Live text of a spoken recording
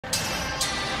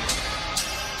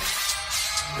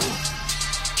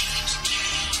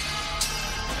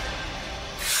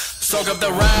Soak up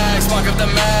the rags, spark up the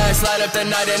max, light up the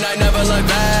night and I never look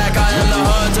back. I am the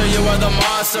hunter, you are the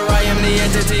monster. I am the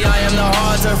entity, I am the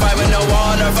haunter. Fight with no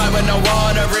water, fight with no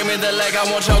water. Bring me the leg, I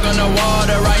won't choke on the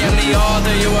water. I am the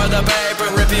author, you are the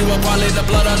paper. Rip you apart, leave the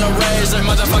blood on the razor.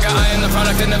 Motherfucker, I am the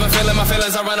product and never feeling my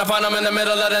feelings. I run upon them in the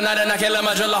middle of the night and I kill them.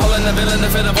 I drill a hole in the villain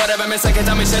to fit up whatever mistake.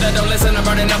 Tell me shit, I don't listen. I'm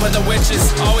burning up with the witches.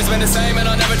 Always been the same and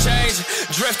I'll never change.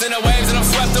 Drifting the waves and I'm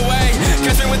swept away.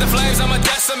 Catch me with the flames, I'm a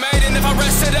decimate. And if I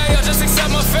rest today, I'll just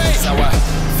accept my fate. How I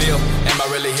feel, am I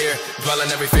really here?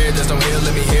 Dwelling every fear, there's no heal,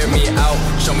 let me hear me out.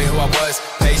 Show me who I was,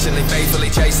 patiently, faithfully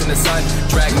chasing the sun.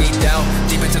 Drag me down,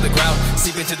 deep into the ground.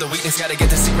 Seep into the weakness, gotta get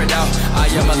the secret out. I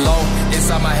am alone,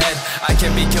 inside my head. I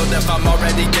can be killed if I'm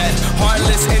already dead.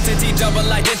 Heartless entity, double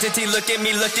identity. Look at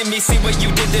me, see what you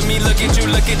did to me. Look at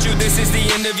you, this is the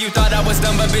end of you. Thought I was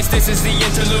done, but bitch, this is the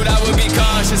interlude. I will be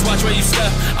cautious, watch where you step.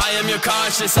 I am your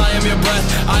conscience, I am your breath.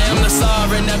 I am the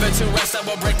sovereign, never to rest. I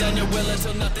will break down your will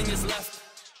until nothing is left.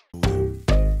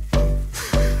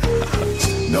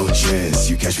 No chance,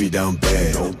 you catch me down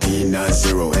bad.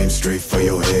 OP90, aim straight for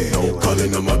your head.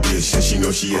 Calling on my bitch, and she know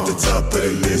she at the top of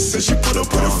the list. And she put up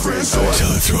with her friends, so I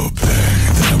tell her throw it back,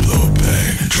 then I blow it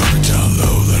back. Drop it down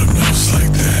low, let them know it's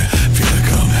like that. Feel like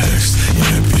I'm hexed,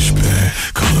 yeah, that bitch bad.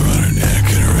 Call her on her neck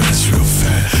and her ass real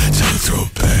fat. Tell her throw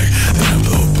it back, then I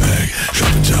blow it back.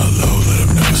 Drop it down low, let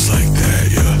them know it's like that,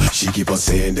 yeah. She keep on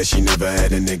saying that she never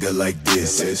had a nigga like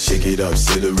this. Shake it up,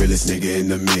 still the realest nigga in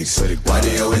the mix. Why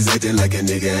they always acting like a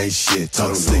nigga ain't shit?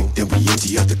 Talk slick, then we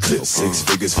empty out the clip. 6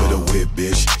 figures for the whip,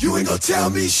 bitch. You ain't gon' tell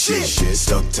me shit.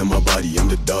 Stuck to my body, I'm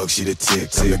the dog, she the tick.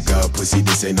 Tell the god, pussy,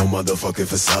 this ain't no motherfucking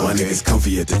facade. My niggas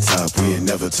comfy at the top, we ain't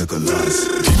never took a loss.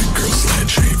 Demon girl, slant,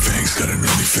 chain fangs, got an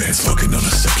OnlyFans. Fucking on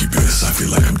a succubus, I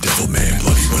feel like I'm devil man.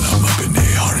 Bloody